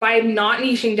by not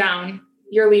niching down,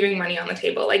 you're leaving money on the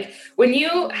table. Like have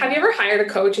you ever hired a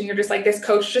coach and you're just like, this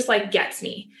coach just like gets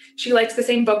me. She likes the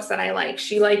same books that I like.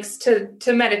 She likes to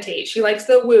meditate. She likes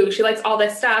the woo. She likes all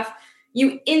this stuff.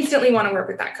 You instantly want to work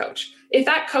with that coach. If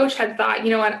that coach had thought, you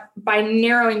know what, by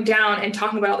narrowing down and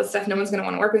talking about all this stuff, no one's going to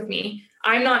want to work with me,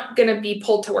 I'm not going to be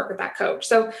pulled to work with that coach.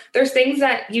 So there's things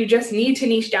that you just need to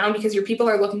niche down because your people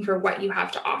are looking for what you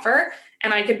have to offer.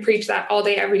 And I could preach that all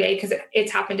day, every day, because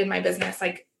it's happened in my business.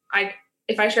 Like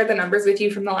if I share the numbers with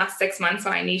you from the last 6 months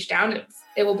when I niche down,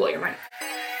 it will blow your mind.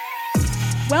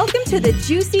 Welcome to the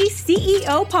Juicy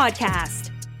CEO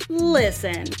podcast.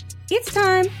 Listen, it's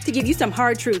time to give you some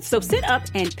hard truths, so sit up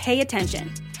and pay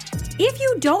attention. If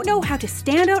you don't know how to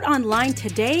stand out online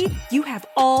today, you have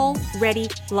already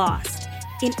lost.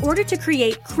 In order to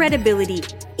create credibility,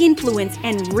 influence,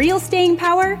 and real staying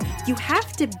power, you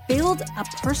have to build a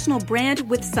personal brand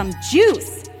with some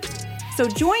juice. So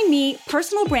join me,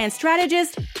 personal brand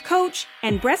strategist, coach,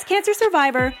 and breast cancer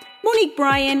survivor, Monique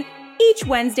Bryan, each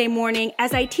Wednesday morning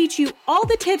as I teach you all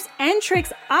the tips and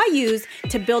tricks I use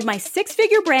to build my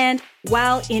six-figure brand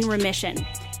while in remission.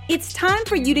 It's time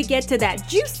for you to get to that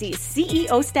juicy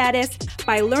CEO status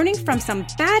by learning from some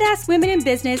badass women in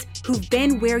business who've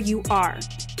been where you are,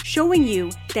 showing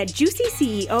you that juicy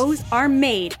CEOs are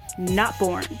made, not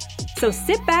born. So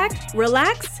sit back,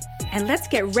 relax, and let's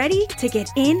get ready to get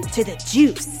into the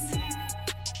juice.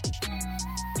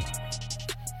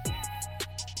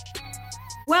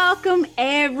 Welcome,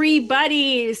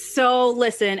 everybody. So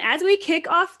listen, as we kick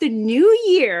off the new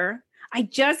year, I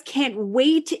just can't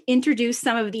wait to introduce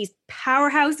some of these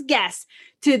powerhouse guests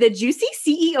to the Juicy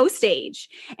CEO stage.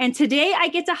 And today I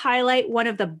get to highlight one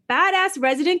of the badass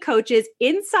resident coaches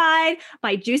inside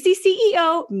my Juicy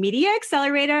CEO Media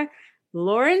Accelerator,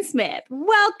 Lauren Smith.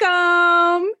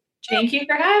 Welcome. Thank you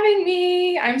for having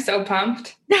me. I'm so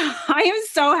pumped. I am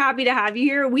so happy to have you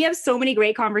here. We have so many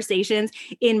great conversations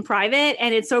in private,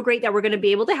 and it's so great that we're going to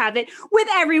be able to have it with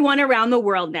everyone around the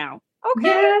world now. Okay.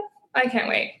 Yeah, I can't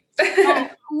wait.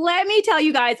 Let me tell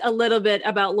you guys a little bit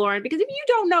about Lauren, because if you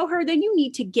don't know her, then you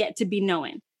need to get to be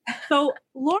knowing. So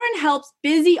Lauren helps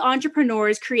busy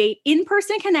entrepreneurs create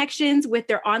in-person connections with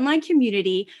their online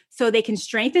community so they can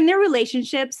strengthen their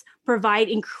relationships, provide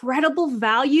incredible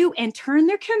value, and turn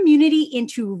their community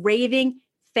into raving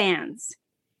fans.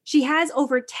 She has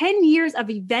over 10 years of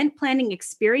event planning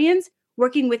experience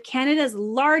working with Canada's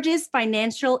largest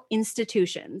financial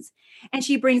institutions. And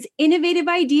she brings innovative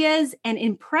ideas and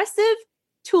impressive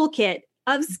toolkit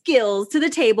of skills to the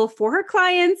table for her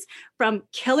clients, from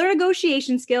killer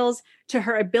negotiation skills to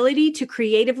her ability to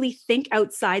creatively think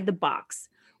outside the box,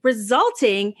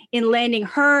 resulting in landing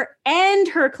her and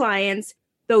her clients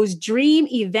those dream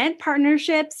event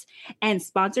partnerships and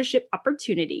sponsorship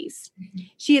opportunities.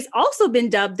 She has also been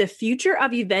dubbed the future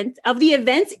of the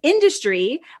events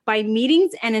industry by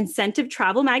Meetings and Incentive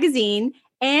Travel magazine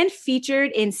and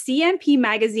featured in CMP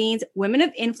Magazine's Women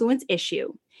of Influence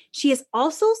issue. She has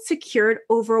also secured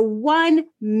over $1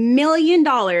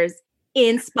 million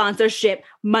in sponsorship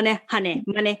money, honey,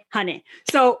 money, honey.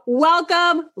 So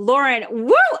welcome, Lauren.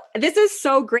 Woo! This is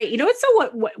so great. You know,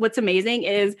 what's amazing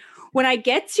is when I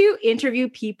get to interview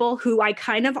people who I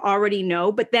kind of already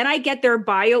know, but then I get their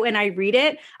bio and I read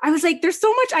it, I was like, there's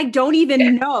so much I don't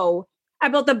even know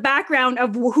about the background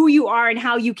of who you are and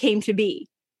how you came to be.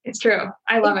 It's true.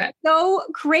 I love it. So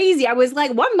crazy. I was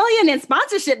like, $1 million in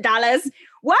sponsorship dollars.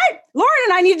 What? Lauren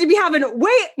and I need to be having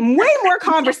way more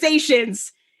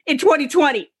conversations in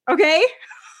 2020. Okay.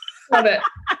 Love it.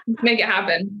 Make it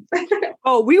happen.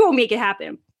 Oh, we will make it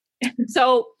happen.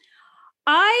 So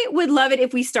I would love it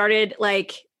if we started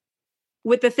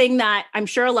with the thing that I'm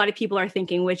sure a lot of people are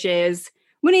thinking, which is,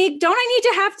 Monique, don't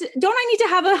I need to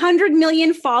have 100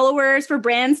 million followers for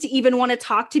brands to even want to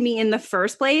talk to me in the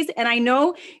first place? And I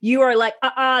know you are like,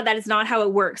 that is not how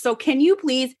it works. So can you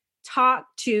please talk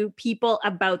to people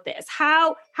about this?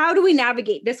 How do we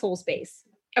navigate this whole space?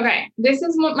 Okay. This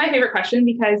is my favorite question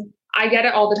because I get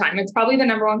it all the time. It's probably the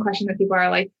number one question that people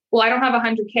are like, well, I don't have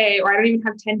 100K or I don't even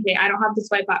have 10K. I don't have to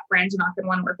swipe up. Brands are not going to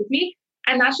want to work with me.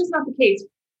 And that's just not the case.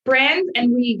 Brands,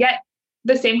 and we get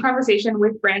the same conversation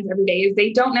with brands every day, is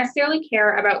they don't necessarily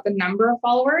care about the number of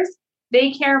followers.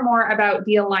 They care more about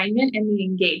the alignment and the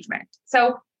engagement.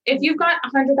 So if you've got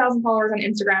 100,000 followers on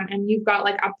Instagram and you've got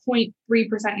like a 0.3%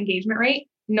 engagement rate,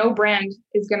 no brand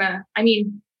is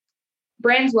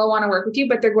brands will want to work with you,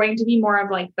 but they're going to be more of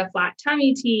like the flat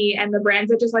tummy tea and the brands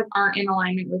that just like aren't in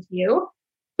alignment with you.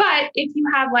 But if you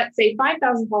have, let's say,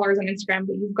 5,000 followers on Instagram,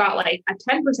 but you've got like a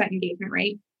 10% engagement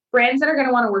rate, brands that are going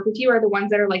to want to work with you are the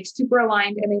ones that are like super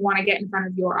aligned and they want to get in front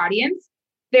of your audience.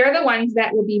 they're the ones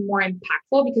that will be more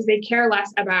impactful because they care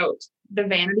less about the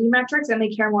vanity metrics and they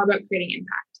care more about creating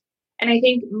impact. And I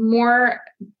think more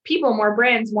people, more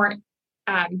brands, more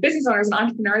business owners and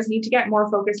entrepreneurs need to get more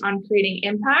focused on creating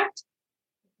impact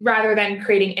rather than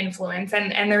creating influence.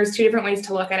 And there's two different ways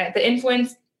to look at it. The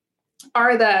influence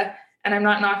are and I'm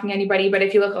not knocking anybody, but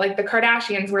if you look at like the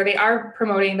Kardashians, where they are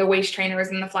promoting the waist trainers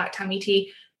and the flat tummy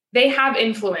tea, they have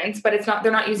influence, but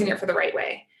they're not using it for the right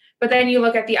way. But then you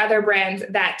look at the other brands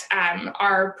that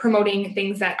are promoting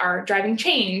things that are driving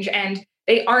change, and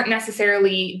they aren't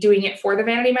necessarily doing it for the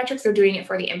vanity metrics, they're doing it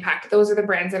for the impact. Those are the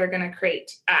brands that are going to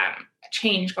create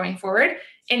change going forward.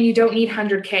 And you don't need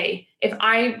 100K. If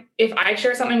I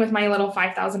share something with my little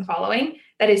 5,000 following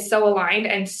that is so aligned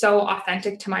and so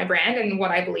authentic to my brand and what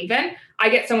I believe in, I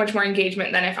get so much more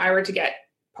engagement than if I were to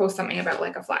post something about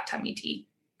like a flat tummy tea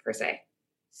per se.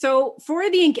 So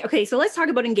so let's talk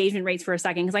about engagement rates for a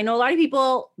second, because I know a lot of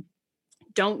people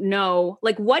don't know,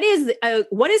 like, what is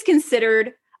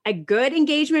considered a good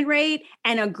engagement rate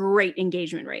and a great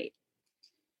engagement rate?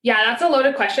 Yeah, that's a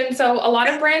loaded question. So a lot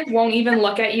of brands won't even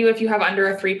look at you if you have under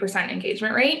a 3%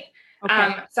 engagement rate.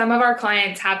 Okay. Some of our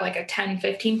clients have like a 10,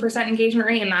 15% engagement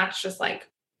rate, and that's just like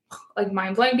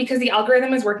mind blowing because the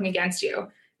algorithm is working against you.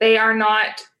 They are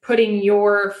not putting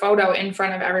your photo in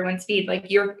front of everyone's feed. Like,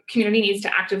 your community needs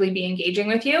to actively be engaging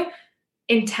with you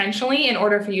intentionally in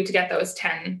order for you to get those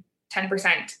 10%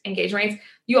 engagement rates.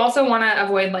 You also want to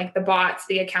avoid like the bots,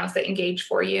 the accounts that engage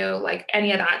for you, like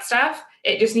any of that stuff.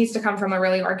 It just needs to come from a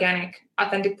really organic,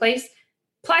 authentic place.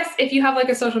 Plus, if you have like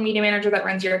a social media manager that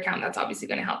runs your account, that's obviously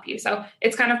going to help you. So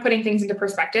it's kind of putting things into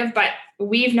perspective, but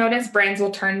we've noticed brands will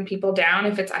turn people down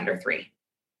if it's under 3.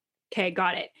 Okay,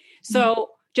 got it. So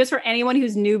just for anyone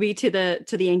who's newbie to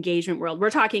the engagement world,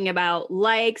 we're talking about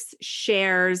likes,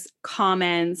 shares,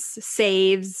 comments,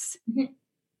 saves,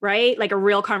 right? Like a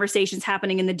real conversation's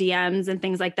happening in the DMs and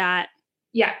things like that.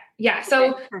 Yeah.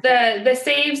 So the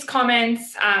saves,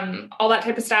 comments, all that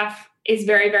type of stuff is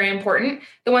very, very important.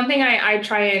 The one thing I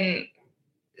try and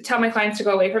tell my clients to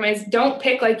go away from is don't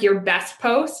pick like your best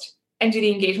post and do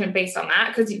the engagement based on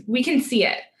that, because we can see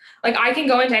it. Like, I can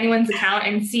go into anyone's account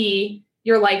and see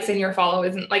your likes and your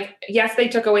follows. And like, yes, they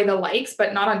took away the likes,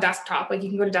 but not on desktop. Like, you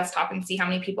can go to desktop and see how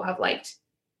many people have liked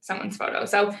someone's photo.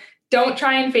 So don't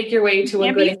try and fake your way to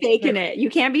a good. You can't be faking it. You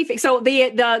can't be fake. So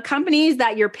the companies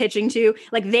that you're pitching to,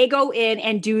 like, they go in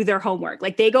and do their homework.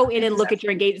 Like, they go in and look at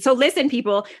your engagement. So listen,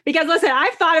 people, because listen,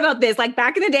 I've thought about this. Like,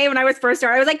 back in the day when I was first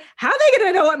started, I was like, how are they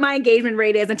going to know what my engagement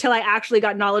rate is, until I actually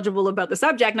got knowledgeable about the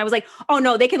subject. And I was like, oh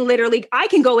no, I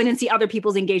can go in and see other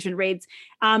people's engagement rates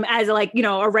as like,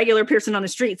 a regular person on the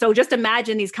street. So just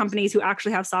imagine these companies who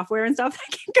actually have software and stuff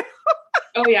that can go.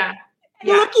 Oh yeah.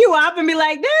 Look you up and be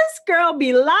like, this girl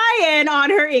be lying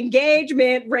on her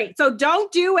engagement rate. So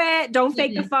don't do it. Don't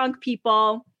fake the funk,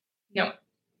 people. No.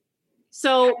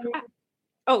 So,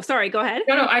 sorry, go ahead.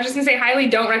 No, I was just gonna say, highly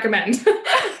don't recommend.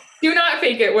 Do not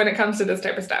fake it when it comes to this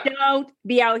type of stuff. Don't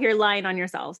be out here lying on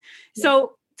yourselves. Yeah.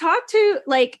 So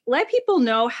let people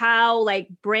know how like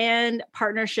brand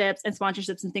partnerships and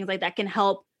sponsorships and things like that can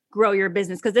help grow your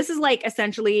business. Because this is like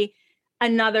essentially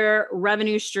another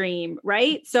revenue stream,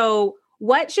 right? So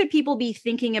what should people be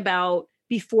thinking about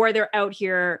before they're out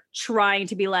here trying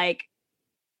to be like,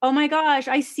 oh my gosh,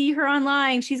 I see her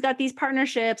online. She's got these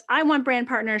partnerships. I want brand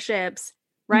partnerships,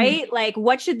 right? Mm-hmm. Like,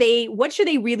 what should they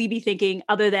really be thinking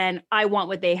other than I want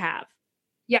what they have?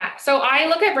 Yeah. So I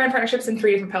look at brand partnerships in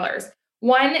 3 different pillars.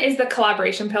 One is the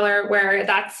collaboration pillar, where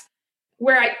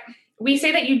we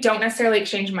say that you don't necessarily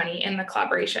exchange money in the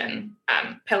collaboration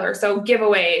pillar. So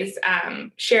giveaways,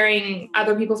 sharing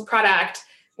other people's product,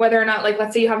 whether or not, like,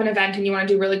 let's say you have an event and you want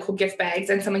to do really cool gift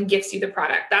bags and someone gifts you the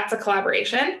product, that's a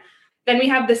collaboration. Then we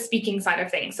have the speaking side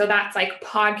of things. So that's like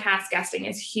podcast guesting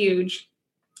is huge.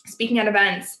 Speaking at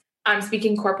events,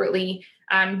 speaking corporately,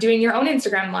 doing your own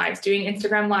Instagram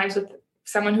lives with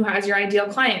someone who has your ideal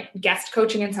client, guest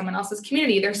coaching in someone else's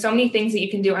community. There's so many things that you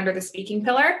can do under the speaking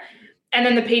pillar. And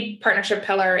then the paid partnership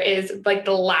pillar is like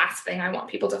the last thing I want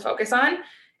people to focus on.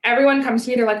 Everyone comes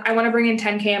to me, they're like, I want to bring in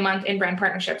 10K a month in brand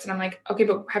partnerships. And I'm like, okay,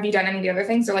 but have you done any of the other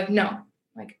things? They're like, no. I'm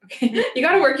like, okay, you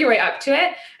got to work your way up to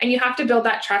it. And you have to build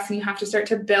that trust, and you have to start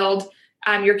to build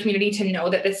your community to know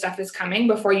that this stuff is coming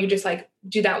before you just like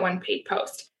do that one paid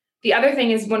post. The other thing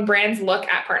is, when brands look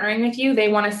at partnering with you, they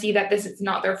want to see that this is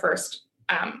not their first,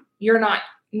 you're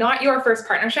not your first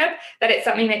partnership, that it's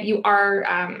something that you are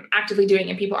actively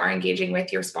doing and people are engaging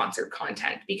with your sponsored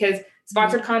content, because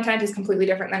sponsored content is completely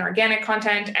different than organic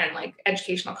content and like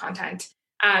educational content.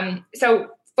 So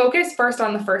focus first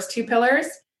on the first 2 pillars,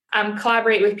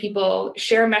 collaborate with people,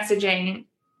 share messaging,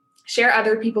 share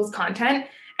other people's content.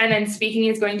 And then speaking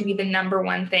is going to be the number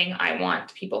one thing I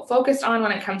want people focused on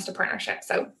when it comes to partnerships.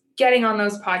 So getting on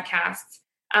those podcasts.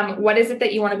 What is it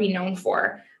that you want to be known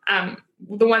for?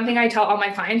 The one thing I tell all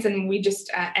my clients, and we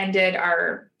just ended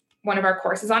one of our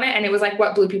courses on it, and it was like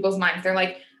what blew people's minds. They're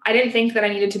like, I didn't think that I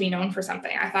needed to be known for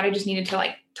something. I thought I just needed to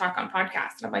like talk on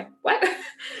podcasts. And I'm like, what?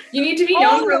 You need to be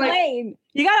known for like lane.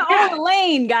 You got to own the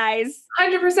lane, guys.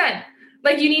 100%.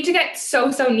 Like you need to get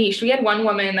so niche. We had one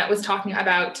woman that was talking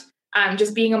about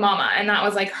just being a mama, and that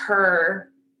was like her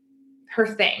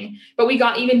thing. But we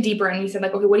got even deeper and we said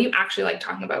like, okay, what do you actually like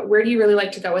talking about? Where do you really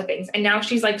like to go with things? And now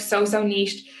she's like so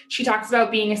niched. She talks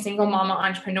about being a single mama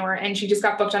entrepreneur, and she just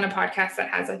got booked on a podcast that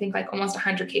has, I think, like almost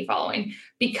 100K following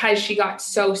because she got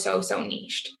so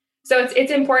niched. So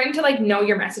it's important to like know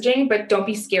your messaging, but don't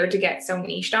be scared to get so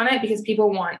niched on it, because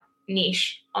people want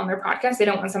niche on their podcast. They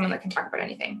don't want someone that can talk about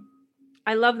anything.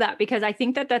 I love that, because I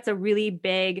think that that's a really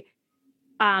big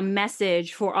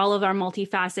message for all of our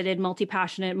multifaceted,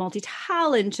 multi-passionate,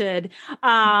 multi-talented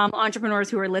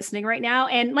entrepreneurs who are listening right now,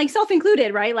 and like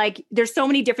self-included, right? Like there's so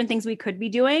many different things we could be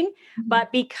doing,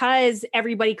 but because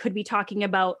everybody could be talking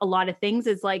about a lot of things,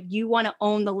 it's like you want to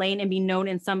own the lane and be known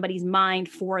in somebody's mind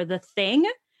for the thing.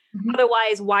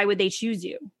 Otherwise, why would they choose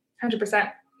you?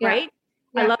 100%. Yeah. Right?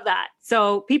 Yeah. I love that.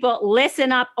 So people,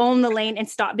 listen up, own the lane, and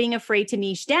stop being afraid to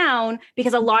niche down,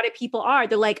 because a lot of people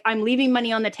they're like, I'm leaving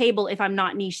money on the table if I'm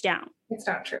not niche down. It's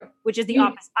not true. Which is the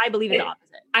opposite. I believe it's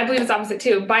opposite. I believe it's opposite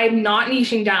too. By not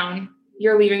niching down,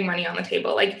 you're leaving money on the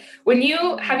table. Like have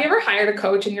you ever hired a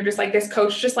coach and you're just like, this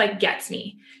coach just like gets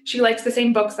me. She likes the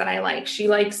same books that I like. She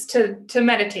likes to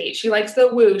meditate. She likes the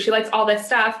woo. She likes all this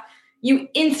stuff. You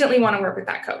instantly want to work with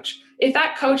that coach. If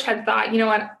that coach had thought, you know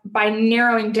what, by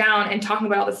narrowing down and talking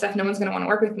about all this stuff, no one's going to want to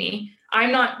work with me,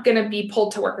 I'm not going to be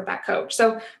pulled to work with that coach.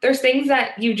 So there's things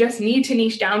that you just need to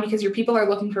niche down, because your people are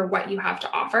looking for what you have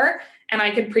to offer. And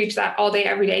I could preach that all day,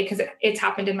 every day, because it's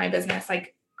happened in my business.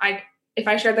 Like if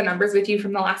I share the numbers with you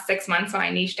from the last 6 months when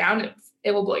I niche down,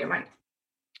 it will blow your mind.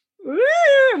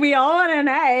 Ooh, we all want to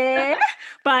know,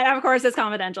 but of course it's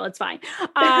confidential. It's fine.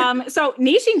 So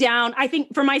niching down, I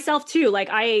think for myself too,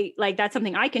 that's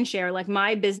something I can share. Like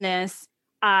my business,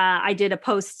 I did a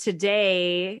post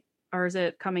today, or is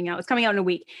it coming out? It's coming out in a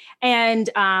week. And,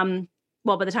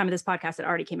 well, by the time of this podcast, it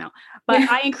already came out, but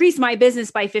I increased my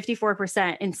business by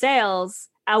 54% in sales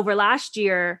over last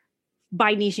year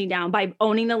by niching down, by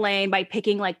owning the lane, by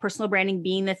picking like personal branding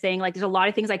being the thing. Like there's a lot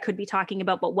of things I could be talking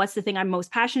about, but what's the thing I'm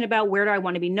most passionate about? Where do I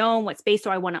want to be known? What space do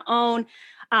I want to own?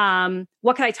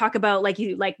 What can I talk about? What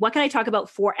can I talk about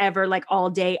forever, like all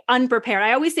day, unprepared?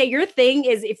 I always say your thing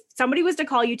is, if somebody was to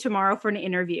call you tomorrow for an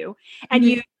interview and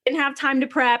you didn't have time to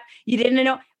prep, you didn't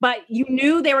know, but you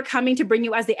knew they were coming to bring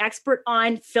you as the expert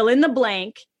on fill in the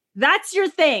blank. That's your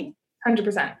thing.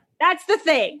 100%. That's the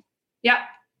thing. Yeah.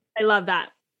 I love that.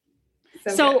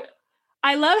 So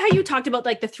I love how you talked about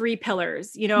like the 3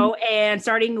 pillars, and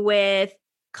starting with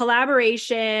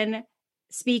collaboration,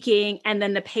 speaking, and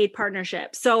then the paid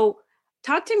partnership. So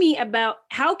talk to me about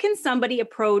how can somebody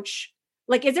approach,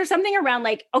 like, is there something around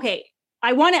like, okay,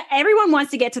 everyone wants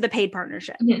to get to the paid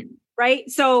partnership, right?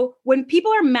 So when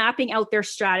people are mapping out their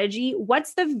strategy,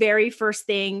 what's the very first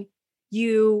thing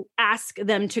you ask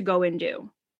them to go and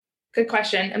do? Good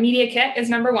question. A media kit is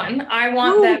number one. I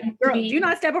want them to do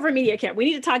not step over media kit. We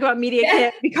need to talk about media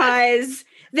kit, because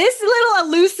this little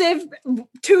elusive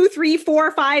 2, 3,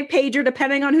 4, 5 pager,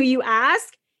 depending on who you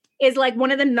ask, is like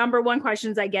one of the number one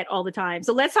questions I get all the time.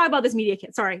 So let's talk about this media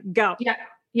kit. Sorry, go.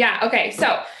 Yeah. Okay.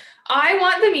 So I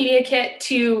want the media kit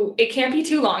it can't be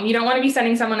too long. You don't want to be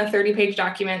sending someone a 30-page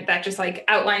document that just like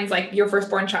outlines like your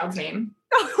firstborn child's name.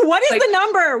 What is the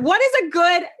number? What is a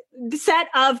good set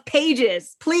of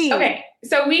pages, please? Okay.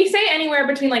 So we say anywhere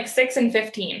between like 6 and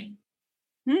 15.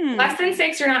 Less than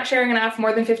 6, you're not sharing enough.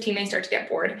 More than 15, they start to get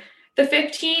bored. The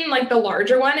 15, like the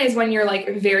larger one, is when you're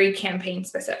like very campaign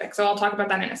specific. So I'll talk about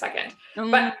that in a second.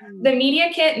 But the media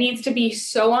kit needs to be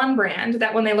so on brand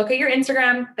that when they look at your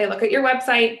Instagram, they look at your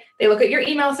website, they look at your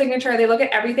email signature, they look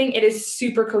at everything, it is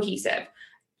super cohesive.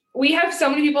 We have so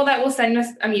many people that will send us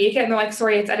a media kit and they're like,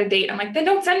 sorry, it's out of date. I'm like, then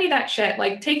don't send me that shit.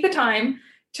 Like, take the time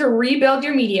to rebuild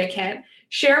your media kit,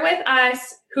 share with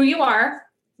us who you are,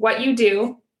 what you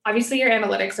do. Obviously, your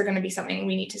analytics are going to be something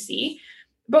we need to see,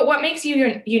 but what makes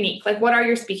you unique? Like, what are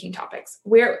your speaking topics?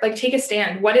 Take a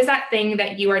stand. What is that thing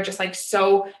that you are just like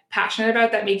so passionate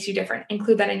about that makes you different?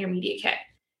 Include that in your media kit.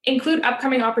 Include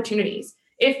upcoming opportunities.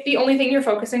 If the only thing you're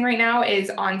focusing right now is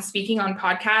on speaking on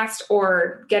podcast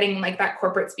or getting like that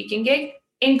corporate speaking gig,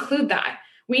 include that.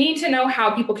 We need to know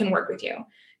how people can work with you.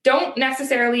 Don't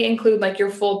necessarily include like your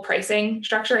full pricing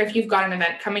structure. If you've got an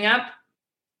event coming up,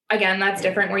 again, that's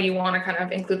different where you want to kind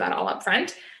of include that all up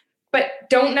front. But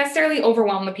don't necessarily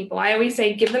overwhelm the people. I always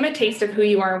say, give them a taste of who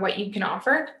you are, what you can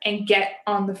offer, and get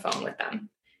on the phone with them.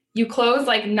 You close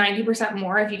like 90%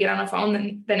 more if you get on a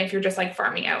phone than if you're just like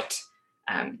farming out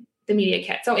the media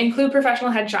kit. So include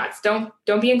professional headshots.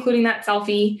 Don't be including that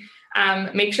selfie.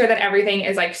 Make sure that everything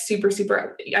is like super,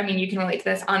 super, I mean, you can relate to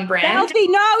this, on brand. Selfie,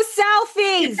 no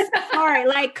selfies. All right.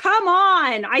 Like, come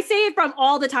on. I say it from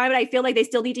all the time, but I feel like they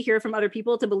still need to hear from other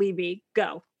people to believe me.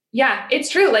 Go. Yeah, it's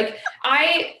true. Like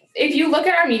if you look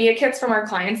at our media kits from our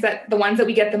clients, that the ones that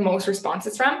we get the most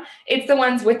responses from, it's the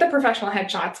ones with the professional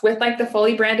headshots, with like the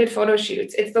fully branded photo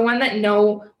shoots. It's the one that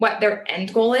know what their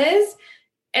end goal is.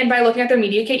 And by looking at their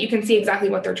media kit, you can see exactly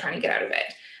what they're trying to get out of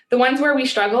it. The ones where we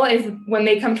struggle is when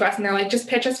they come to us and they're like, just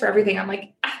pitch us for everything. I'm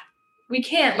like, we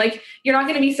can't. Like, you're not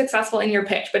going to be successful in your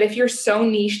pitch. But if you're so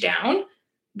niche down,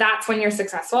 that's when you're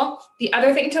successful. The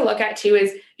other thing to look at too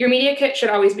is your media kit should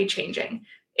always be changing.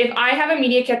 If I have a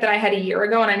media kit that I had a year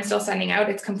ago and I'm still sending out,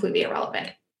 it's completely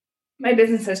irrelevant. My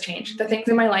business has changed. The things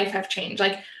in my life have changed.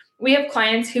 Like, we have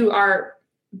clients who are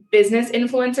business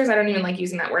influencers. I don't even like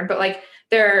using that word, but like,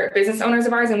 they're business owners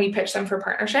of ours and we pitch them for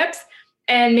partnerships.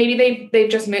 And maybe they've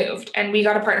just moved and we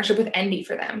got a partnership with Endy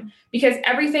for them, because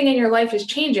everything in your life is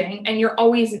changing and you're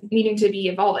always needing to be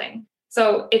evolving.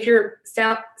 So if you're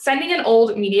sending an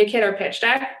old media kit or pitch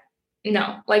deck,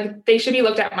 no, like they should be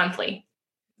looked at monthly.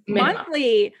 Minimum.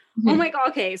 Monthly. Mm-hmm. Oh my God.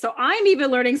 Okay. So I'm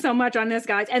even learning so much on this,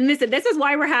 guys. And listen, this is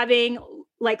why we're having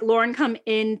like Lauren come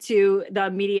into the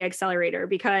Media Accelerator,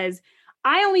 because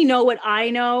I only know what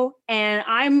I know. And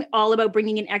I'm all about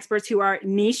bringing in experts who are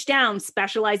niche down,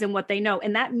 specialize in what they know.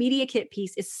 And that media kit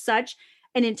piece is such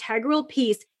an integral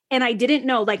piece. And I didn't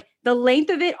know, like, the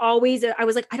length of it always, I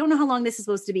was like, I don't know how long this is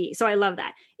supposed to be. So I love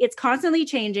that. It's constantly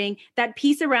changing. That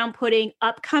piece around putting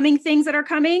upcoming things that are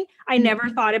coming, I never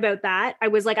thought about that. I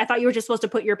was like, I thought you were just supposed to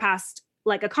put your past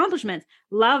like accomplishments.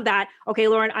 Love that. Okay,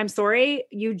 Lauren, I'm sorry.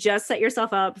 You just set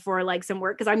yourself up for like some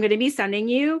work, because I'm going to be sending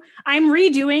you, I'm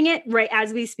redoing it right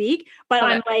as we speak, but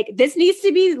I'm like, this needs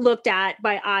to be looked at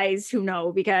by eyes who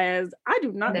know, because I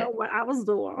do not know what I was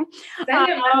doing. Send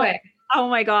it my way. Oh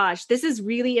my gosh, this is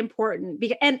really important.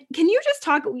 And can you just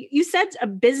talk, you said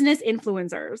business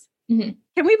influencers. Mm-hmm.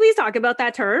 Can we please talk about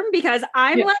that term? Because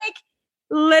I'm like,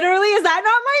 literally, is that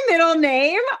not my middle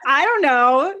name? I don't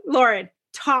know. Lauren,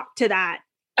 talk to that.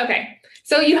 Okay.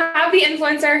 So you have the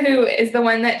influencer who is the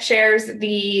one that shares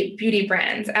the beauty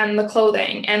brands and the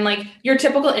clothing and like your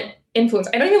typical influencer.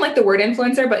 I don't even like the word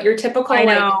influencer, but your typical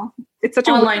like it's such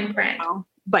online brand.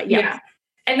 But yeah.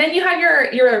 And then you have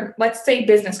your, let's say,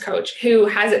 business coach who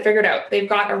has it figured out. They've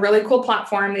got a really cool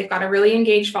platform. They've got a really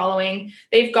engaged following.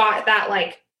 They've got that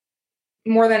like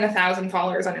more than 1,000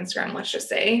 followers on Instagram, let's just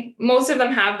say. Most of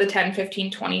them have the 10, 15,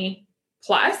 20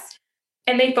 plus,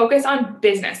 and they focus on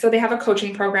business. So they have a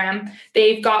coaching program.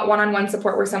 They've got one-on-one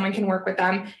support where someone can work with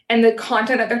them. And the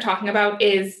content that they're talking about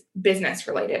is business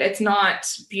related. It's not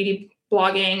beauty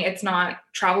blogging. It's not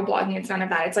travel blogging. It's none of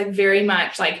that. It's like very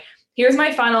much like, here's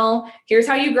my funnel. Here's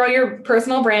how you grow your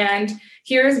personal brand.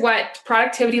 Here's what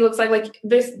productivity looks like. Like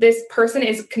this person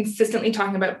is consistently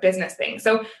talking about business things.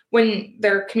 So when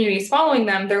their community is following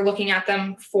them, they're looking at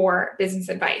them for business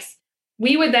advice.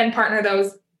 We would then partner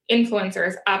those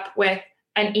influencers up with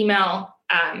an email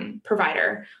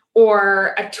provider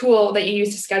or a tool that you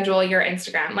use to schedule your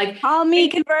Instagram. Like, call me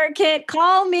ConvertKit,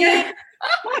 call me.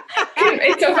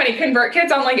 It's so funny.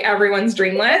 ConvertKit's on like everyone's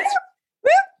dream list.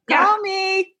 Call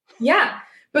me. Yeah.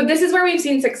 But this is where we've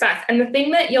seen success. And the thing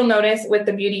that you'll notice with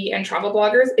the beauty and travel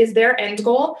bloggers is their end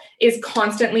goal is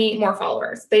constantly more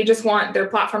followers. They just want their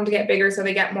platform to get bigger so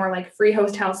they get more like free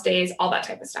hotel stays, all that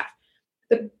type of stuff.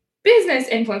 The business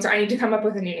influencer, I need to come up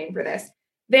with a new name for this.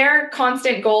 Their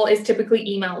constant goal is typically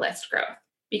email list growth,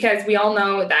 because we all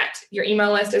know that your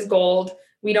email list is gold.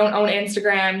 We don't own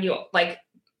Instagram.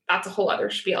 That's a whole other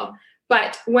spiel.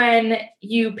 But when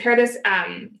you pair this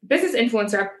business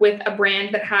influencer up with a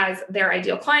brand that has their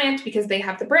ideal client, because they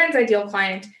have the brand's ideal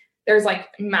client, there's like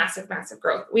massive, massive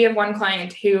growth. We have one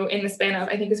client who in the span of,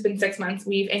 I think it's been 6 months,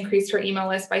 we've increased her email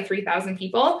list by 3,000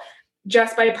 people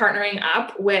just by partnering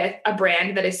up with a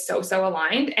brand that is so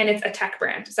aligned, and it's a tech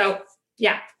brand. So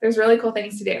yeah, there's really cool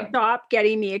things to do. Stop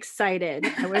getting me excited.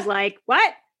 I was like,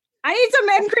 what? I need some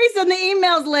increase on the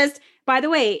emails list. By the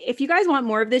way, if you guys want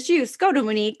more of this juice, go to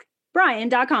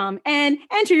MoniqueBryan.com and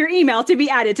enter your email to be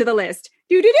added to the list.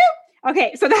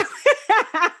 Okay, so that.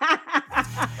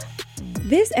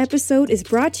 This episode is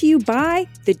brought to you by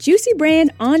the Juicy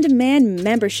Brand On Demand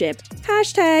membership,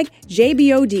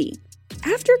 #JBOD.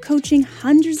 After coaching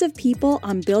hundreds of people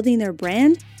on building their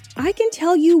brand, I can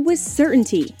tell you with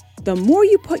certainty, The more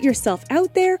you put yourself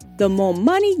out there, the more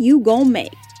money you gon'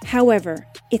 make. However,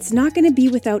 it's not going to be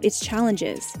without its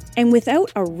challenges. And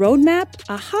without a roadmap,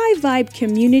 a high vibe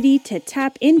community to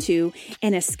tap into,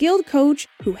 and a skilled coach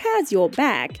who has your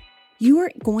back, you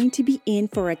are going to be in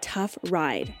for a tough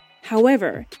ride.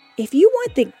 However, if you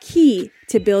want the key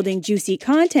to building juicy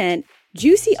content,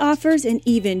 Juicy offers an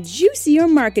even juicier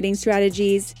marketing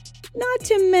strategies, not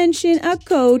to mention a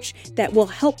coach that will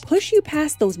help push you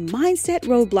past those mindset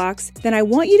roadblocks. Then I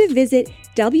want you to visit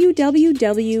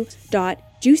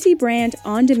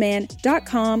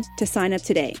www.juicybrandondemand.com to sign up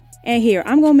today. And here,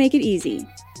 I'm going to make it easy.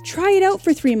 Try it out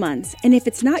for 3 months, and if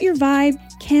it's not your vibe,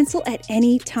 cancel at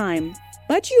any time.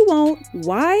 But you won't.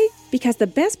 Why? Because the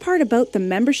best part about the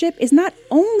membership is not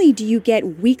only do you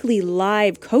get weekly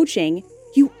live coaching,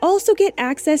 you also get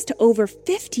access to over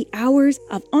 50 hours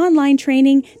of online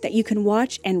training that you can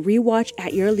watch and rewatch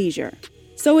at your leisure.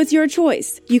 So it's your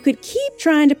choice. You could keep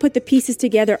trying to put the pieces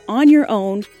together on your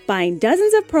own, buying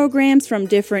dozens of programs from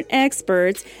different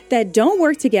experts that don't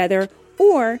work together,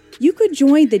 or you could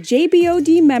join the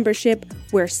JBOD membership,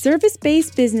 where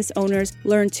service-based business owners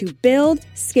learn to build,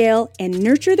 scale, and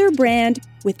nurture their brand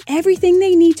with everything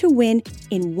they need to win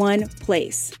in one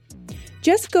place.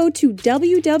 Just go to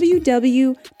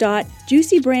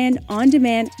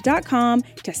www.juicybrandondemand.com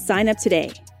to sign up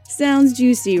today. Sounds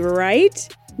juicy,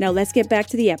 right? Now let's get back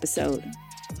to the episode.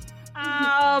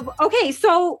 Okay,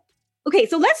 so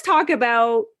let's talk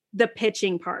about the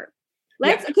pitching part.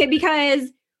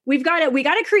 Because we got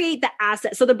to create the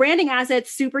asset. So the branding asset's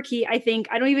super key. I think,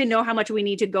 I don't even know how much we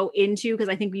need to go into, because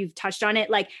I think we've touched on it,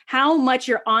 like how much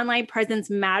your online presence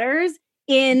matters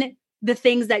in the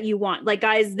things that you want. Like,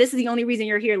 guys, this is the only reason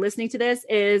you're here listening to this,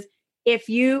 is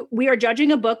we are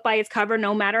judging a book by its cover,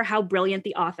 no matter how brilliant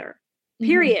the author,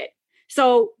 period. Mm-hmm.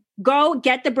 So go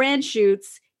get the brand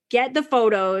shoots, get the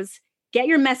photos, get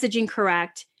your messaging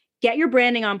correct, get your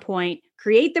branding on point,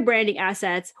 create the branding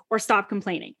assets, or stop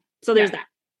complaining. So there's that.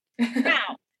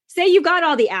 Now, say you got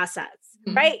all the assets,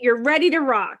 right? You're ready to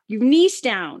rock. You've niched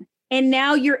down, and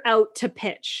now you're out to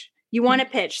pitch. You want to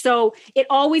pitch. So it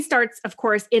always starts, of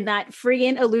course, in that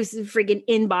friggin' elusive friggin'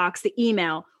 inbox, the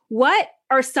email. What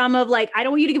are some of, like, I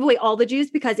don't want you to give away all the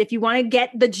juice, because if you want to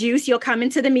get the juice, you'll come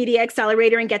into the Media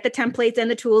Accelerator and get the templates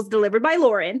and the tools delivered by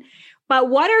Lauren. But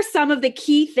what are some of the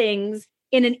key things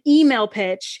in an email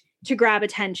pitch to grab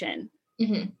attention?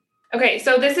 Mm-hmm. Okay,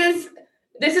 so this is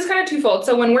kind of twofold.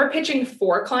 So when we're pitching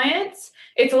for clients,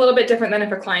 it's a little bit different than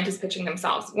if a client is pitching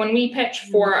themselves. When we pitch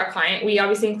for a client, we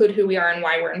obviously include who we are and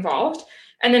why we're involved.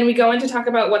 And then we go in to talk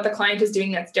about what the client is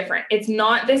doing that's different. It's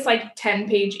not this like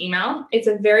 10-page email. It's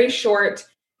a very short,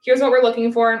 here's what we're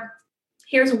looking for.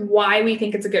 Here's why we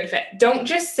think it's a good fit. Don't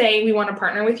just say we want to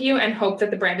partner with you and hope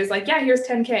that the brand is like, yeah, here's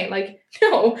 10K. Like,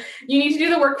 no, you need to do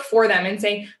the work for them and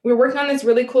say, we're working on this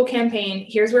really cool campaign.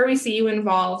 Here's where we see you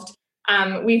involved.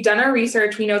 We've done our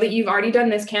research. We know that you've already done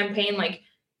this campaign. Like,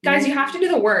 guys, you have to do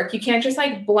the work. You can't just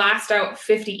like blast out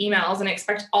 50 emails and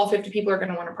expect all 50 people are going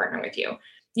to want to partner with you.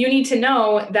 You need to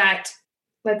know that,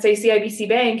 let's say CIBC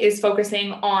Bank is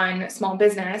focusing on small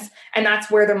business, and that's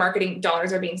where their marketing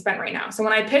dollars are being spent right now. So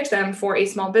when I pitch them for a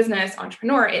small business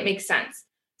entrepreneur, it makes sense.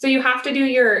 So you have to do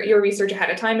your research ahead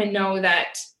of time and know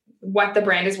that what the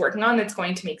brand is working on, that's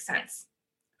going to make sense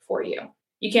for you.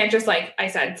 You can't just, like I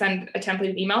said, send a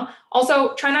templated email.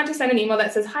 Also, try not to send an email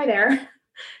that says, hi there.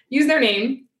 Use their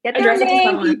name. Get their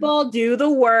name, people. Do the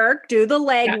work. Do the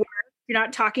legwork. You're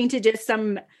not talking to just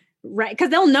some, right?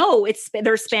 Because they'll know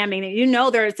they're spamming. You know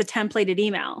it's a templated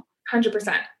email.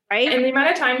 100%. Right? And the amount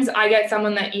of times I get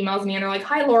someone that emails me and they're like,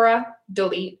 hi, Laura,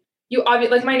 delete. You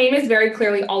obviously, like, my name is very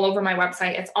clearly all over my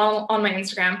website. It's all on my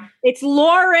Instagram. It's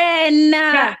Lauren.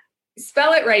 Yeah.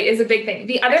 Spell it right is a big thing.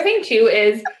 The other thing too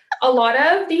is a lot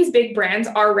of these big brands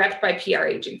are repped by PR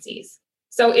agencies.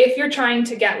 So if you're trying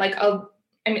to get like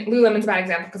Lululemon's a bad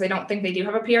example because I don't think they do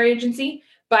have a PR agency,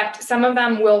 but some of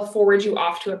them will forward you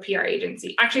off to a PR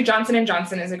agency. Actually, Johnson &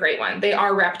 Johnson is a great one. They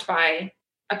are repped by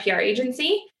a PR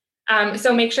agency.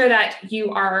 So make sure that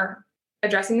you are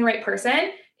addressing the right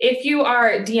person. If you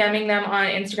are DMing them on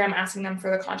Instagram, asking them for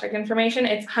the contact information,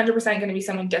 it's 100% going to be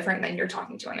someone different than you're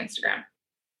talking to on Instagram.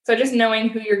 So just knowing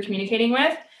who you're communicating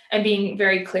with and being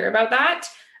very clear about that.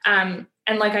 And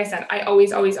like I said, I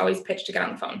always pitch to get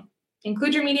on the phone.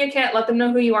 Include your media kit, let them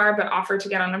know who you are, but offer to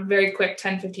get on a very quick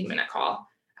 10, 15-minute call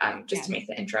just to make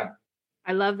the intro.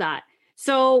 I love that.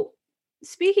 So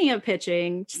speaking of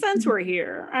pitching, since we're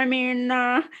here, I mean,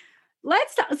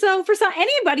 So for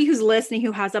anybody who's listening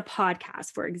who has a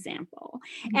podcast, for example,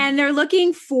 and they're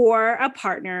looking for a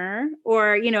partner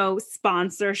or,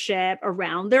 sponsorship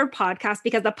around their podcast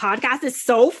because the podcast is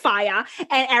so fire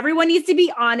and everyone needs to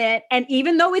be on it. And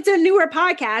even though it's a newer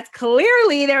podcast,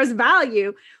 clearly there's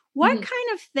value. What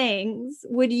kind of things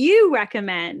would you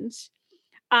recommend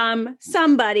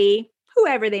somebody,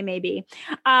 whoever they may be,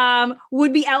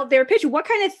 would be out there pitching? What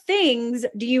kind of things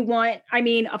do you want? I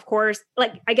mean, of course,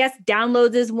 I guess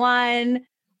downloads is one,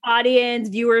 audience,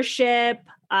 viewership,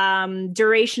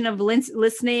 duration of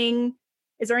listening.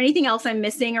 Is there anything else I'm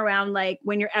missing around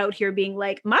when you're out here being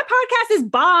like, my podcast is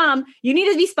bomb, you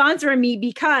need to be sponsoring me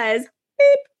because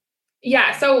beep.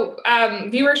 Yeah. So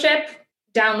viewership,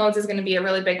 downloads is going to be a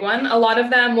really big one. A lot of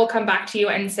them will come back to you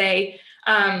and say,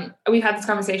 we've had this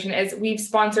conversation, is we've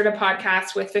sponsored a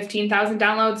podcast with 15,000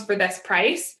 downloads for this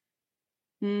price.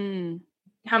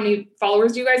 How many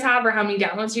followers do you guys have or how many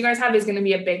downloads do you guys have is going to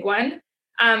be a big one.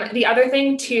 The other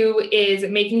thing too is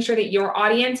making sure that your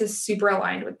audience is super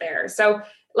aligned with theirs. So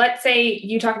let's say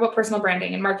you talk about personal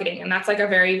branding and marketing, and that's a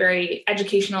very, very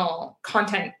educational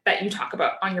content that you talk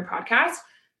about on your podcast.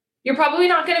 You're probably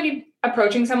not going to be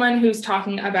approaching someone who's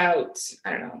talking about,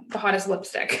 I don't know, the hottest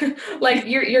lipstick.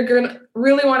 You're going to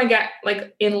really want to get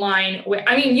in line with,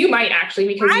 you might actually,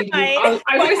 because I might.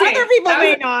 Other people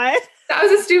may not. That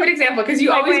was a stupid example because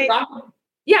you always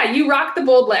you rock the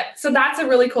bold lip. So that's a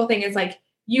really cool thing is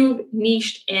you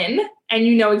niched in and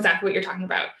you know exactly what you're talking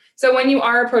about. So when you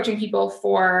are approaching people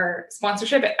for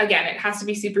sponsorship, again, it has to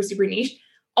be super, super niche.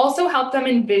 Also help them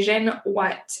envision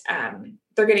what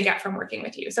they're going to get from working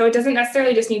with you. So it doesn't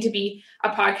necessarily just need to be a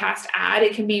podcast ad.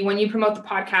 It can be when you promote the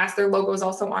podcast, their logo is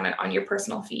also on it on your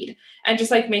personal feed. And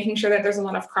just making sure that there's a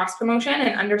lot of cross promotion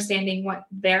and understanding what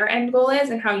their end goal is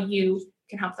and how you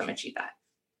can help them achieve that.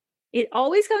 It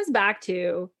always comes back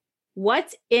to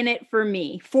what's in it for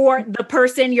me, for the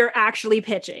person you're actually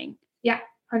pitching. Yeah,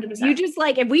 100%. You just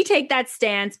if we take that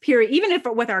stance, period, even if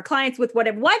with our clients, with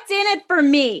whatever, what's in it for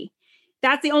me?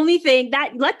 That's the only thing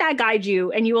that let that guide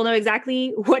you and you will know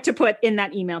exactly what to put in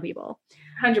that email, people.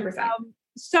 100%.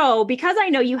 So because I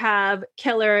know you have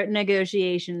killer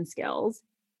negotiation skills,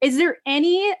 is there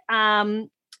any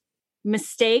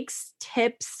mistakes,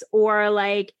 tips,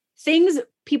 or things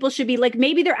people should be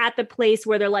maybe they're at the place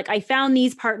where they're I found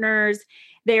these partners,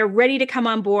 they're ready to come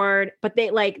on board, but they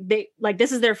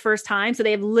this is their first time. So they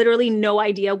have literally no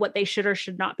idea what they should or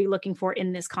should not be looking for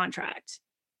in this contract.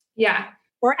 Yeah.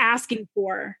 Or asking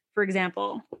for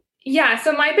example. Yeah.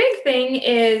 So my big thing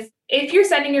is if you're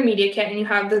sending your media kit and you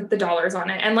have the dollars on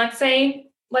it, and let's say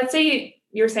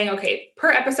you're saying, okay,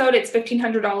 per episode, it's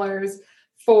 $1,500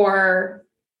 for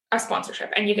a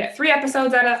sponsorship and you get 3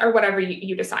 episodes at it or whatever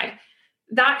you decide.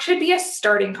 That should be a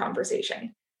starting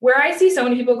conversation. Where I see so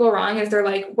many people go wrong is they're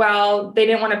like, well, they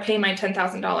didn't want to pay my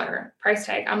 $10,000 price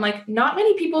tag. I'm like, not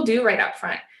many people do right up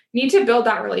front. You need to build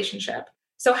that relationship.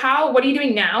 So what are you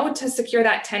doing now to secure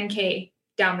that 10K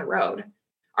down the road?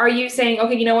 Are you saying,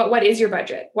 okay, you know what is your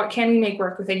budget? What can we make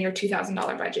work within your $2,000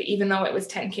 budget, even though it was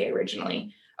 10K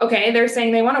originally? Okay, they're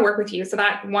saying they want to work with you. So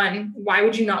that one, why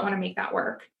would you not want to make that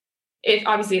work? If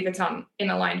it's not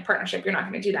in aligned partnership, you're not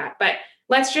going to do that. But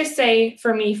let's just say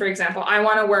for me, for example, I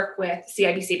want to work with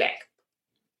CIBC Bank.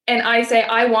 And I say,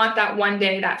 I want that one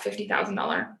day, that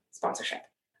 $50,000 sponsorship.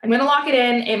 I'm going to lock it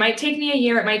in. It might take me a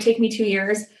year. It might take me 2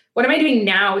 years. What am I doing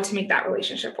now to make that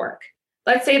relationship work?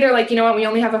 Let's say they're like, you know what, we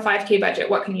only have a 5K budget.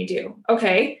 What can you do?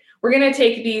 Okay, we're going to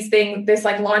take these things, this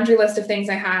laundry list of things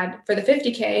I had for the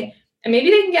 50K, and maybe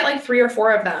they can get 3 or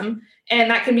 4 of them. And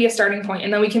that can be a starting point.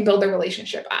 And then we can build the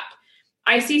relationship up.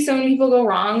 I see so many people go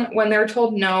wrong when they're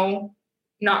told no,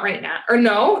 not right now, or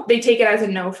no, they take it as a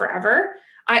no forever.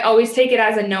 I always take it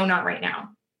as a no, not right now.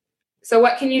 So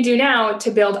what can you do now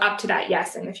to build up to that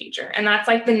yes in the future? And that's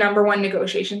the number one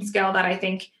negotiation skill that I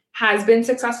think has been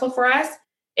successful for us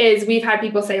is we've had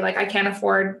people say I can't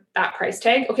afford that price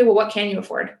tag. Okay, well, what can you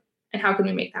afford? And how can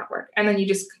we make that work? And then you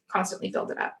just constantly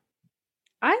build it up.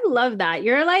 I love that.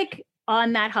 You're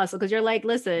on that hustle because you're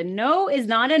listen, no is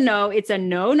not a no. It's a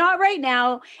no, not right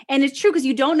now. And it's true because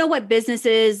you don't know what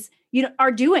businesses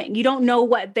are doing. You don't know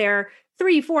what their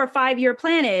 3, 4, 5 year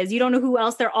plan is. You don't know who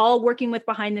else they're all working with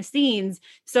behind the scenes.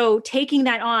 So taking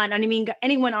that on, and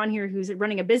anyone on here who's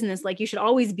running a business, you should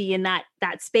always be in that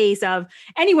space of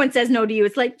anyone says no to you.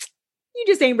 It's you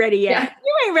just ain't ready yet. Yeah.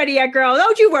 You ain't ready yet, girl.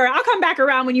 Don't you worry. I'll come back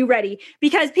around when you're ready,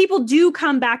 because people do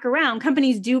come back around.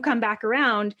 Companies do come back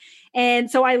around. And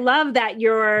so I love that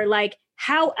you're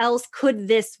how else could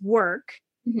this work?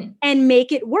 Mm-hmm. And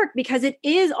make it work, because it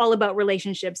is all about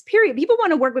relationships, period. People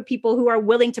want to work with people who are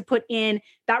willing to put in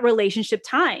that relationship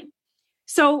time.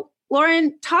 So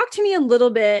Lauren, talk to me a little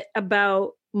bit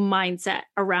about mindset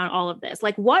around all of this.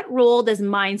 Like, what role does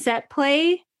mindset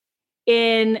play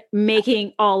in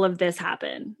making all of this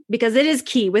happen? Because it is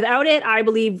key. Without it, I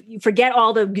believe, forget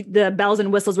all the bells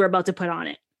and whistles we're about to put on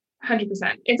it. 100%.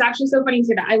 It's actually so funny to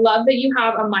say that. I love that you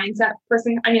have a mindset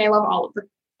person. I mean, I love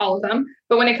all of them,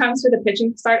 but when it comes to the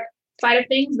pitching side of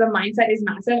things, the mindset is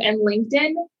massive. And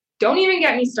LinkedIn, don't even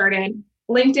get me started.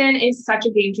 LinkedIn is such a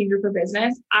game changer for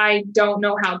business. I don't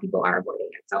know how people are avoiding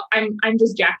it. So I'm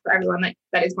just jacked for everyone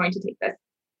that is going to take this.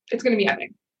 It's going to be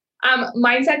epic.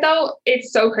 Mindset though,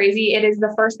 it's so crazy. It is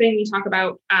the first thing we talk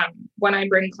about when I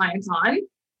bring clients on,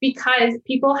 because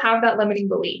people have that limiting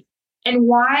belief. And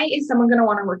why is someone going to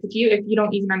want to work with you if you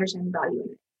don't even understand the value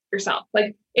in it yourself?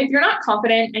 Like, if you're not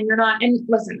confident and you're not, and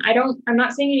listen, I'm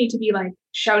not saying you need to be like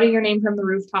shouting your name from the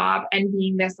rooftop and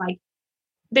being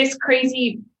this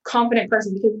crazy confident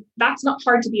person, because that's not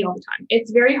hard to be all the time.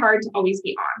 It's very hard to always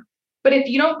be on. But if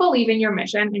you don't believe in your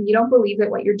mission and you don't believe that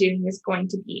what you're doing is going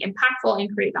to be impactful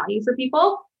and create value for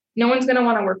people, no one's going to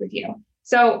want to work with you.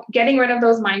 So getting rid of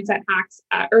those mindset hacks,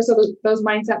 those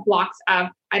mindset blocks of,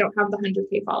 I don't have the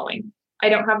 100K following, I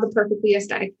don't have the perfectly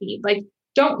aesthetic feed. Like,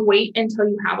 don't wait until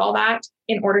you have all that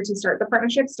in order to start the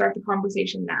partnership. Start the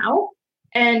conversation now.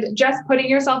 And just putting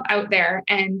yourself out there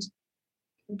and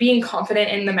being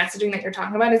confident in the messaging that you're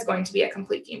talking about is going to be a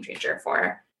complete game changer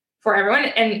for everyone.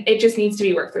 And it just needs to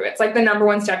be worked through. It's like the number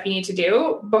one step you need to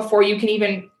do before you can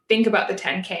even think about the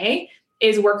 10K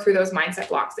is work through those mindset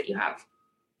blocks that you have.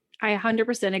 I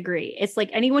 100% agree. It's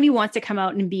like anyone who wants to come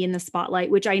out and be in the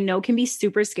spotlight, which I know can be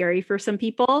super scary for some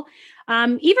people.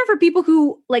 Even for people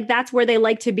who like, that's where they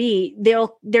like to be,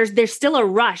 there's still a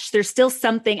rush. There's still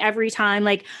something every time.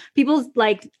 Like, people,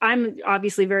 like, I'm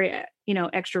obviously very,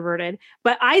 extroverted,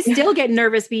 but I still get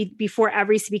nervous before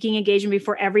every speaking engagement,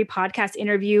 before every podcast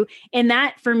interview. And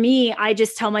that, for me, I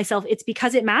just tell myself it's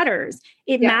because it matters.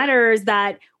 It matters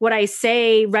that what I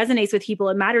say resonates with people.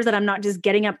 It matters that I'm not just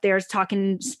getting up there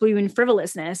talking spewing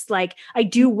frivolousness. Like, I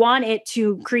do want it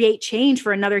to create change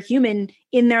for another human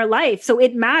in their life. So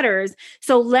it matters.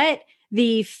 So let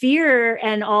the fear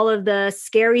and all of the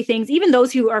scary things, even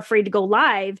those who are afraid to go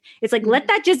live, it's like, let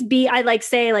that just be. I they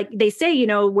say,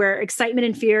 where excitement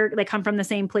and fear, they come from the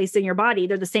same place in your body.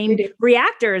 They're the same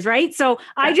reactors, right? So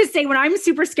I just say, when I'm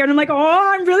super scared, I'm like,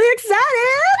 oh, I'm really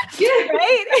excited. Yeah.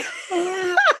 Right?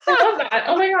 I love that.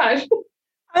 Oh my gosh.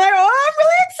 I'm like, oh, I'm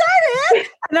really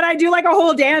excited. And then I do like a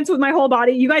whole dance with my whole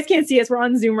body. You guys can't see us. We're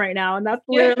on Zoom right now. And that's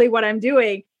literally what I'm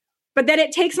doing. But then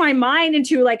it takes my mind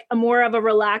into like a more of a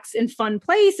relaxed and fun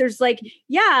place. There's like,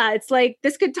 it's like,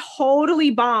 this could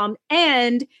totally bomb.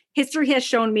 And history has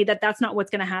shown me that that's not what's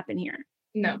going to happen here.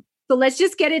 No. So let's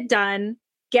just get it done.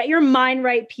 Get your mind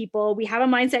right, people. We have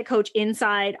a mindset coach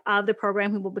inside of the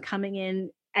program who will be coming in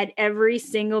at every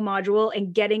single module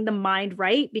and getting the mind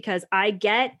right, because I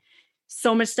get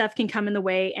so much stuff can come in the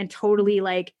way and totally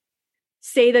like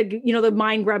say the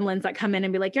mind gremlins that come in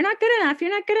and be like, you're not good enough.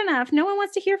 You're not good enough. No one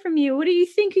wants to hear from you. What do you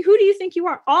think? Who do you think you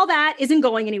are? All that isn't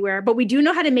going anywhere, but we do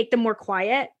know how to make them more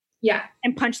quiet. Yeah.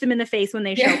 And punch them in the face when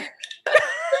they show.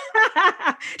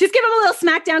 Just give them a little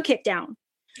smackdown, kick down.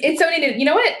 It's so needed. You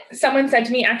know what someone said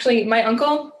to me, actually, my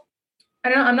uncle, I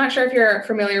don't know, I'm not sure if you're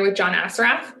familiar with John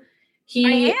Assaraf.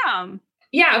 I am.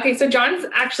 Yeah. Okay. So John's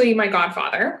actually my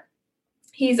godfather.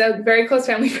 He's a very close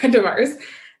family friend of ours.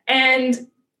 And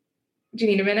do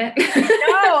you need a minute?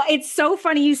 No, it's so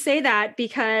funny you say that,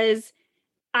 because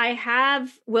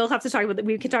we'll have to talk about that.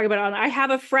 We can talk about it. I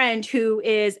have a friend who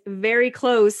is very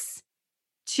close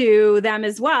to them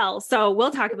as well. So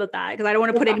we'll talk about that, because I don't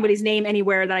want to put anybody's name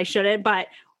anywhere that I shouldn't, but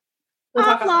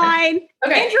offline.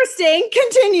 Okay. Interesting.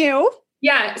 Continue.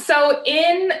 Yeah. So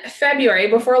in February,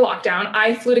 before lockdown,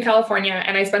 I flew to California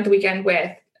and I spent the weekend with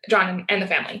John and the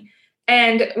family.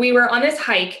 And we were on this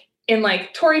hike in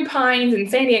like Torrey Pines and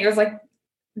San Diego. It was like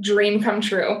dream come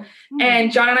true.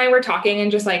 And John and I were talking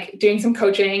and just like doing some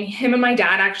coaching. Him and my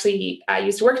dad actually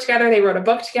used to work together. They wrote a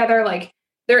book together. Like,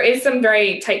 there is some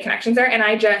very tight connections there. And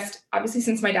I just, obviously,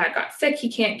 since my dad got sick, he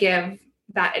can't give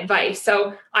that advice.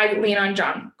 So I lean on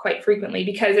John quite frequently,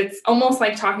 because it's almost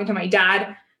like talking to my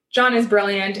dad. John is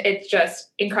brilliant. It's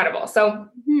just incredible. So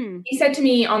he said to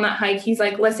me on that hike, he's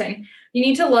like, listen, you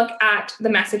need to look at the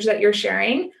message that you're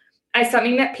sharing as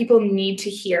something that people need to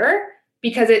hear,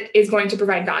 because it is going to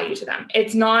provide value to them.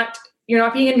 You're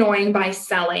not being annoying by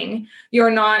selling.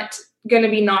 You're not going to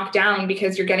be knocked down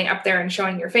because you're getting up there and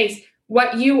showing your face.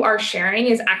 What you are sharing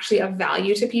is actually of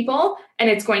value to people, and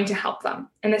it's going to help them.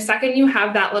 And the second you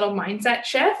have that little mindset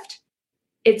shift,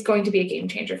 it's going to be a game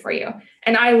changer for you.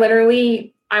 And I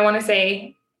want to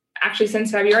say, actually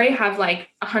since February have like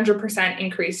 100%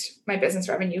 increased my business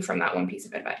revenue from that one piece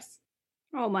of advice.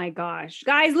 Oh my gosh.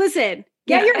 Guys, listen,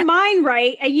 get your mind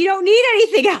right and you don't need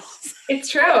anything else. It's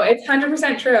true. It's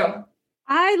 100% true.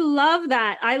 I love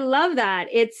that. I love that.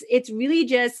 It's really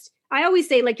just, I always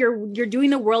say like you're doing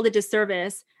the world a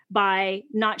disservice by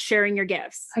not sharing your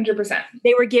gifts. 100%.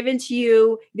 They were given to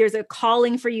you. There's a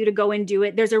calling for you to go and do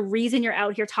it. There's a reason you're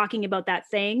out here talking about that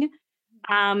thing.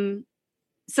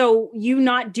 So you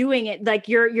not doing it, like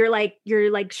you're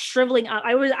like shriveling up.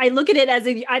 I look at it as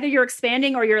either you're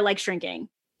expanding or you're like shrinking.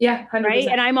 Yeah. 100%. Right.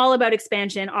 And I'm all about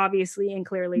expansion, obviously, and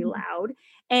clearly loud.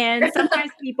 And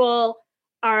sometimes people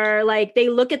are like, they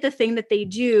look at the thing that they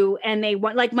do and they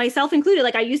want, like myself included,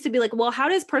 like I used to be like, well, how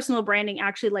does personal branding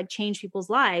actually like change people's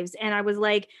lives? And I was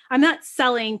like, I'm not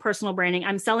selling personal branding.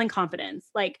 I'm selling confidence.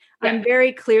 Like I'm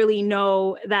very clearly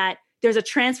know that there's a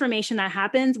transformation that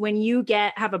happens when you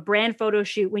have a brand photo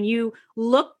shoot, when you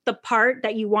look the part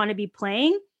that you want to be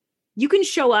playing, you can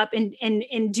show up and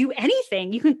do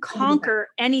anything. You can conquer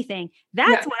anything.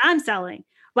 That's what I'm selling.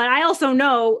 But I also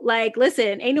know, like,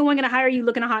 listen, ain't no one going to hire you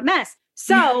looking a hot mess.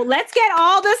 So let's get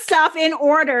all the stuff in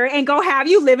order and go have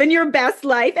you living your best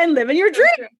life and living your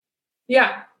dream.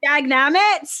 Yeah.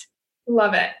 Dagnammit.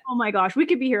 Love it. Oh my gosh, we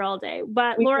could be here all day.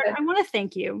 But Lauren, I want to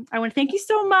thank you. I want to thank you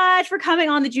so much for coming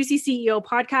on the Juicy CEO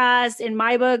podcast. In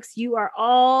my books, you are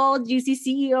all Juicy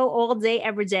CEO all day,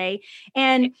 every day.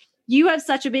 And you have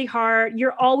such a big heart.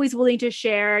 You're always willing to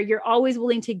share. You're always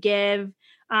willing to give.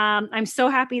 I'm so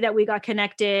happy that we got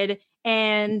connected.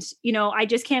 And, you know, I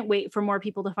just can't wait for more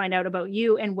people to find out about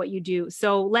you and what you do.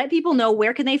 So let people know,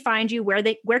 where can they find you?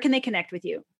 Where can they connect with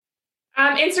you?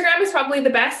 Instagram is probably the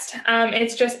best.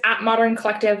 It's just at Modern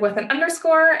Collective with an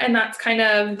 _. And that's kind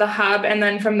of the hub. And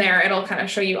then from there, it'll kind of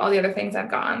show you all the other things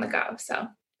I've got on the go. So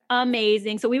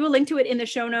amazing. So we will link to it in the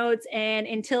show notes. And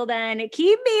until then,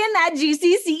 keep being that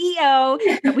juicy CEO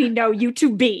that we know you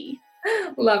to be.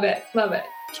 Love it. Love it.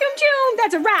 Choom choom.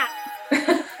 That's a wrap.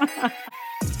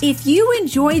 If you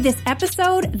enjoyed this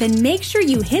episode, then make sure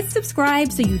you hit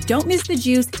subscribe so you don't miss the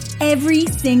juice every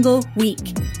single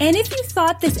week. And if you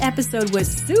thought this episode was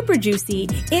super juicy,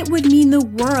 it would mean the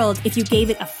world if you gave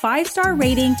it a 5-star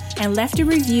rating and left a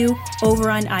review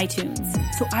over on iTunes,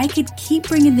 so I could keep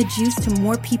bringing the juice to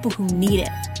more people who need it.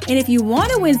 And if you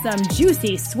want to win some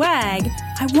juicy swag,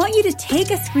 I want you to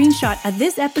take a screenshot of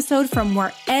this episode from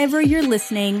wherever you're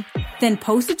listening, then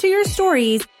post it to your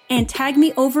stories and tag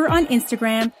me over on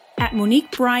Instagram at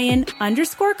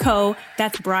MoniqueBryan_co.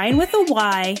 That's Brian with a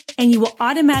Y, and you will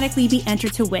automatically be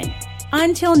entered to win.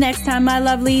 Until next time, my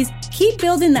lovelies, keep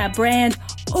building that brand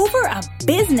over a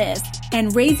business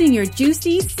and raising your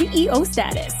juicy CEO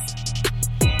status.